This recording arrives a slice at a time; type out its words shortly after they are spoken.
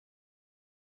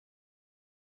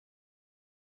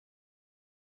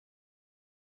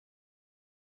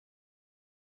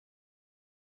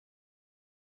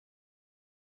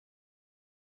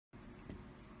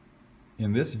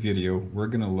In this video, we're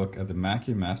going to look at the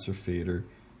Mackie Master Fader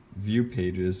view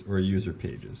pages or user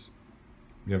pages.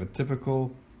 We have a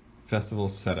typical festival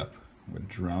setup with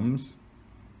drums,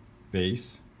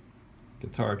 bass,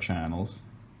 guitar channels,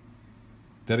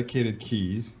 dedicated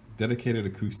keys, dedicated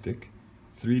acoustic,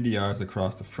 3 DRs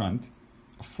across the front,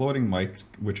 a floating mic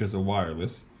which is a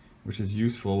wireless, which is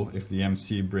useful if the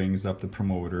MC brings up the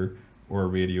promoter or a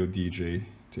radio DJ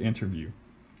to interview.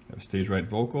 We have a stage right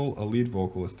vocal, a lead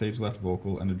vocal, a stage left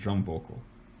vocal, and a drum vocal.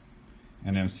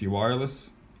 An MC wireless,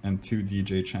 and 2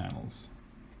 DJ channels.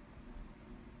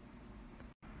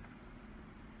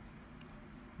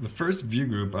 The first view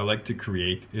group I like to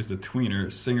create is the tweener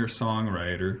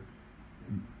singer-songwriter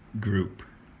group.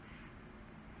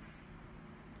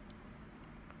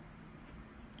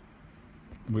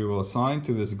 We will assign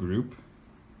to this group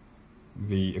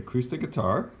the acoustic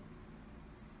guitar,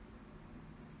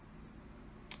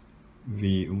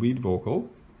 the lead vocal,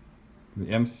 the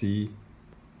MC,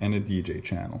 and a DJ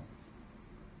channel.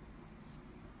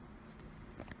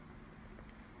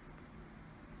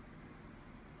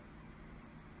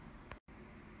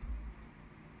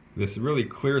 This really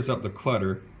clears up the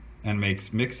clutter and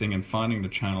makes mixing and finding the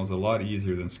channels a lot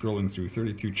easier than scrolling through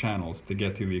 32 channels to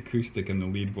get to the acoustic and the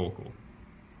lead vocal.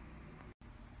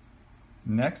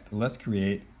 Next, let's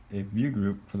create a view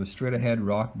group for the straight ahead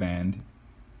rock band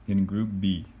in group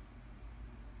B.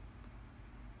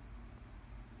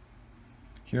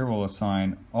 Here we'll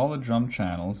assign all the drum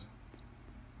channels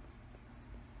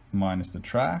minus the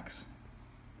tracks,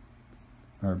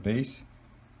 our bass.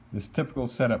 This typical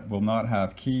setup will not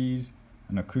have keys,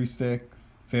 an acoustic,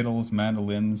 fiddles,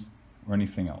 mandolins, or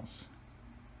anything else.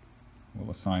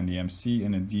 We'll assign the MC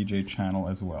and a DJ channel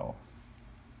as well.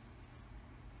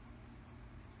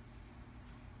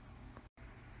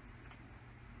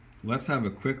 Let's have a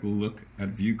quick look at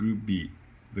view group B.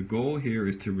 The goal here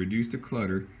is to reduce the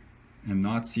clutter and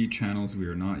not see channels we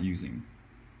are not using.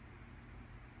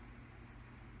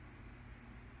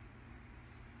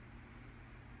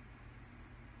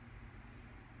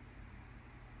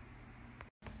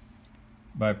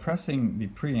 By pressing the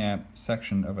preamp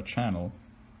section of a channel,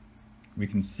 we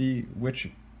can see which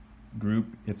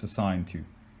group it's assigned to.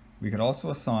 We could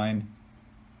also assign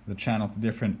the channel to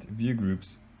different view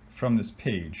groups from this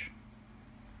page,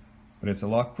 but it's a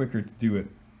lot quicker to do it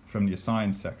from the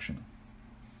assign section.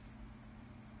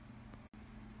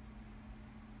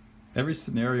 Every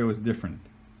scenario is different.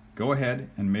 Go ahead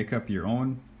and make up your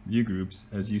own view groups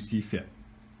as you see fit.